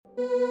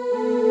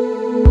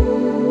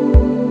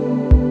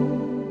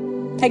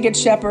Hey, Good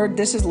Shepherd,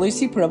 this is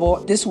Lucy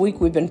Pribble. This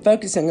week we've been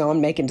focusing on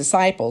making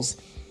disciples.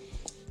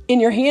 In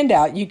your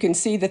handout, you can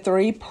see the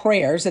 3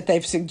 prayers that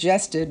they've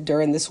suggested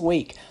during this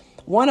week.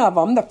 One of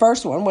them, the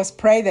first one, was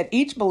pray that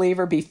each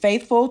believer be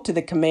faithful to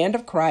the command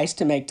of Christ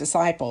to make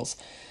disciples.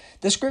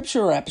 The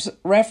scripture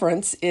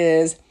reference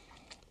is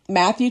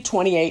Matthew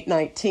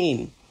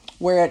 28:19,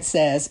 where it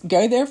says,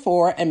 "Go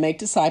therefore and make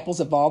disciples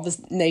of all the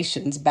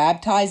nations,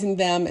 baptizing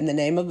them in the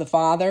name of the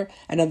Father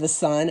and of the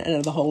Son and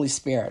of the Holy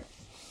Spirit."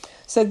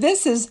 So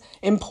this is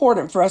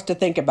important for us to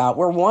think about.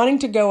 We're wanting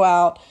to go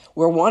out.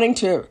 We're wanting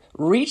to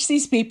reach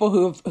these people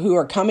who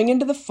are coming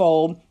into the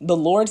fold. The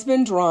Lord's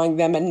been drawing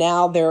them, and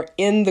now they're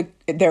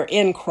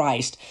in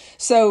Christ.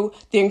 So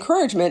the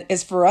encouragement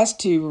is for us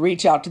to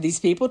reach out to these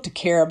people, to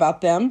care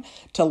about them,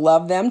 to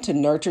love them, to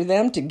nurture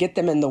them, to get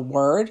them in the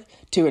Word,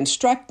 to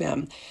instruct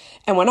them.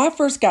 And when I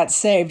first got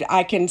saved,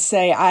 I can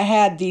say I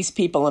had these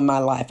people in my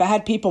life. I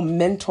had people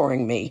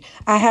mentoring me.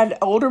 I had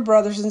older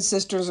brothers and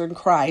sisters in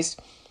Christ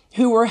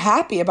who were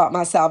happy about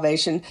my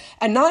salvation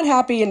and not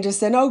happy and just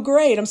saying, "Oh,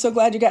 great, I'm so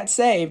glad you got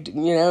saved.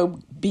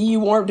 Be you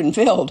warmed and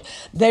filled."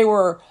 They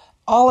were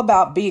all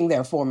about being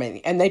there for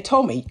me. And they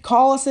told me,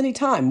 "Call us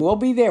anytime. We'll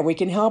be there. We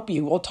can help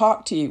you. We'll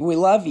talk to you. We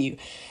love you."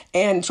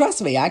 And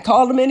trust me, I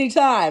called them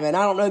anytime. And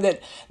I don't know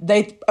that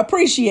they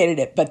appreciated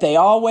it, but they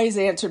always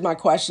answered my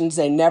questions.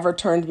 They never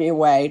turned me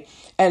away.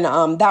 And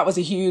that was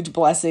a huge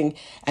blessing.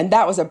 And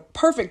that was a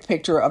perfect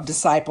picture of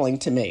discipling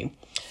to me.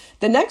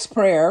 The next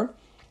prayer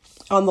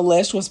on the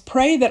list was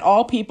pray that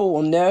all people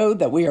will know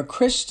that we are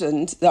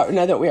Christians,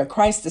 know that we are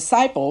Christ's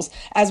disciples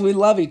as we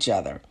love each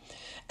other.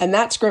 And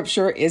that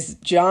scripture is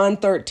John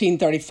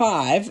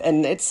 13:35,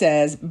 and it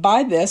says,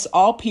 "By this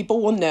all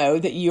people will know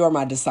that you are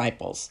my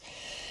disciples,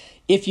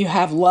 if you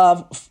have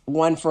love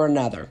one for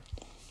another."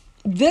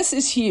 This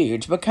is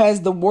huge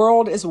because the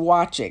world is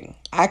watching.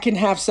 I can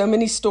have so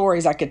many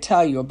stories I could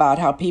tell you about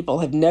how people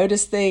have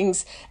noticed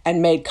things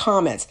and made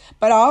comments.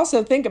 But I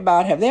also think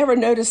about, have they ever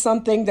noticed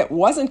something that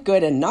wasn't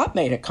good and not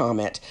made a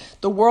comment?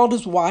 The world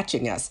is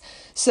watching us.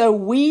 So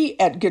we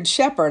at Good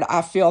Shepherd,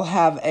 I feel,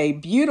 have a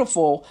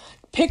beautiful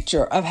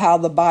picture of how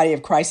the body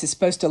of Christ is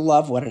supposed to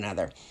love one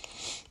another.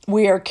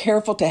 We are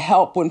careful to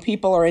help when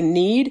people are in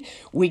need.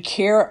 We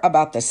care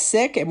about the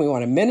sick and we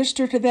want to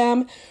minister to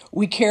them.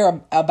 We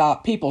care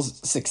about people's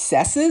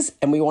successes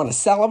and we want to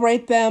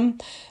celebrate them.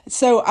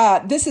 So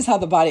this is how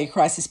the body of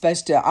Christ is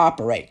supposed to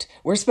operate.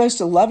 We're supposed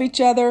to love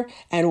each other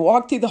and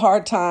walk through the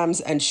hard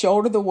times and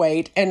shoulder the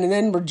weight and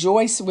then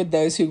rejoice with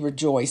those who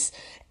rejoice.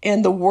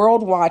 And the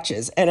world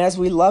watches. And as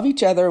we love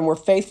each other and we're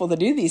faithful to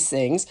do these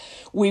things,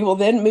 we will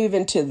then move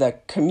into the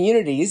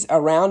communities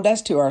around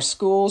us, to our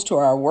schools, to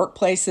our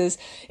workplaces,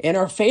 in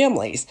our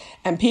families.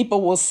 And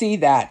people will see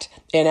that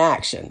in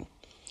action.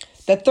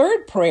 The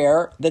third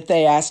prayer that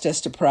they asked us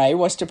to pray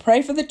was to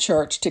pray for the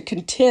church to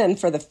contend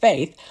for the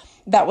faith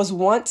that was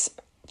once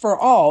for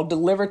all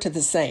delivered to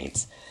the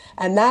saints.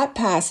 And that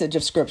passage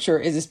of scripture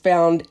is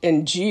found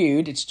in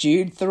Jude. It's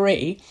Jude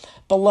 3.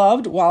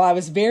 "Beloved, while I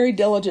was very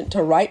diligent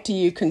to write to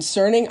you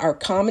concerning our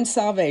common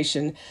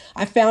salvation,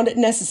 I found it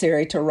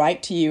necessary to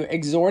write to you,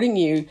 exhorting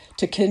you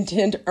to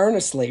contend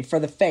earnestly for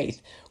the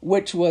faith,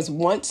 which was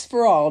once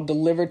for all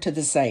delivered to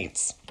the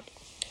saints."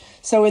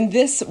 So in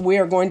this, we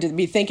are going to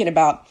be thinking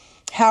about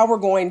how we're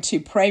going to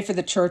pray for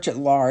the church at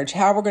large,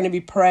 how we're going to be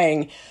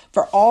praying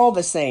for all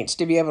the saints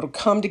to be able to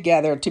come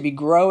together, to be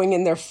growing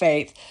in their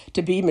faith,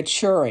 to be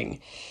maturing.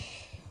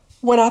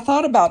 When I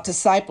thought about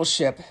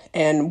discipleship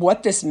and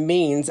what this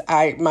means,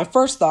 my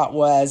first thought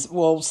was,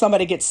 well,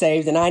 somebody gets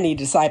saved and I need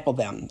to disciple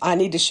them. I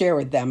need to share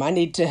with them. I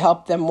need to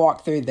help them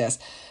walk through this.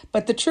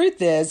 But the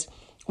truth is,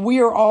 we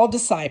are all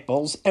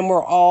disciples and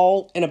we're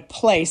all in a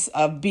place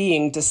of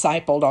being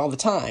discipled all the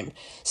time.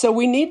 So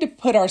we need to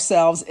put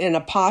ourselves in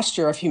a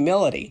posture of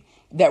humility,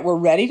 that we're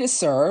ready to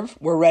serve,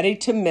 we're ready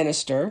to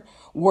minister,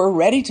 we're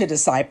ready to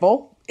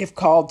disciple if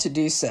called to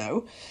do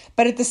so.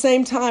 But at the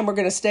same time, we're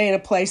going to stay in a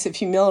place of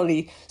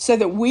humility so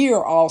that we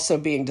are also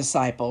being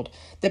discipled.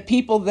 The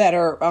people that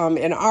are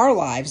in our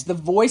lives, the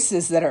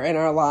voices that are in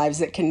our lives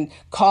that can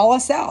call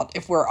us out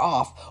if we're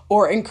off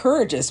or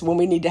encourage us when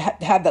we need to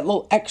have that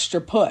little extra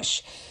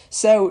push.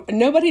 So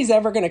nobody's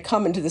ever going to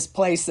come into this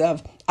place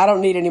of, I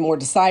don't need any more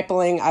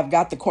discipling. I've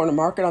got the corner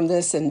market on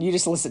this and you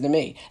just listen to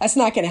me. That's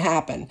not going to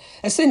happen.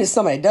 As soon as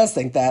somebody does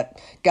think that,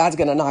 God's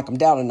going to knock them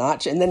down a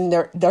notch and then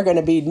they're going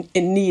to be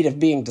in need of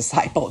being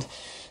discipled.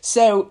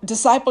 So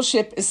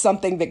discipleship is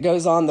something that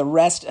goes on the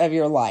rest of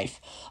your life.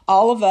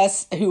 All of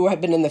us who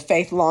have been in the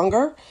faith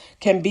longer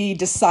can be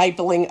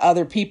discipling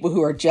other people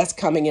who are just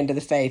coming into the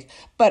faith,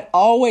 but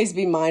always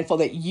be mindful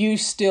that you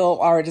still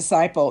are a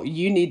disciple.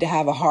 You need to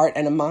have a heart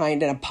and a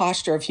mind and a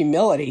posture of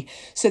humility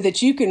so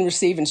that you can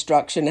receive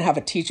instruction and have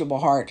a teachable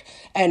heart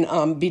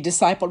and be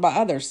discipled by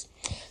others.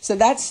 So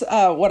that's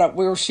what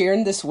we were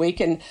sharing this week.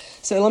 And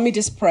so let me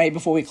just pray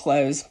before we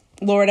close.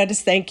 Lord, I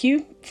just thank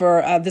you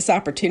for this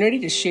opportunity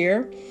to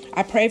share.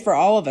 I pray for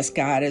all of us,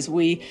 God, as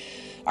we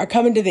are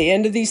coming to the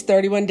end of these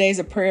 31 days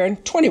of prayer,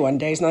 and 21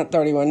 days, not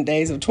 31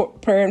 days of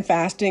prayer and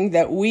fasting,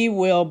 that we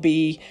will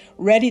be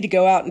ready to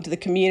go out into the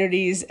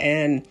communities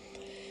and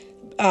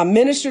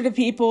minister to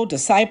people,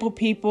 disciple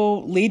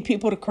people, lead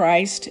people to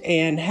Christ,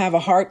 and have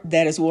a heart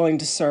that is willing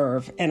to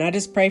serve. And I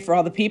just pray for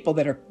all the people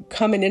that are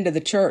coming into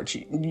the church,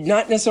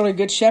 not necessarily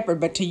Good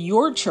Shepherd, but to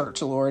your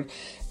church, Lord,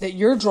 that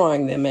you're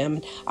drawing them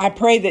in. I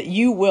pray that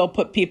you will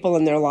put people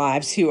in their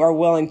lives who are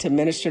willing to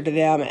minister to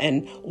them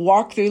and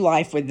walk through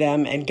life with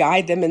them and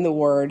guide them in the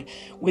Word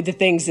with the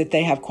things that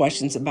they have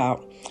questions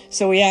about.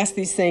 So we ask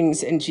these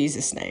things in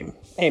Jesus' name.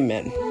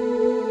 Amen.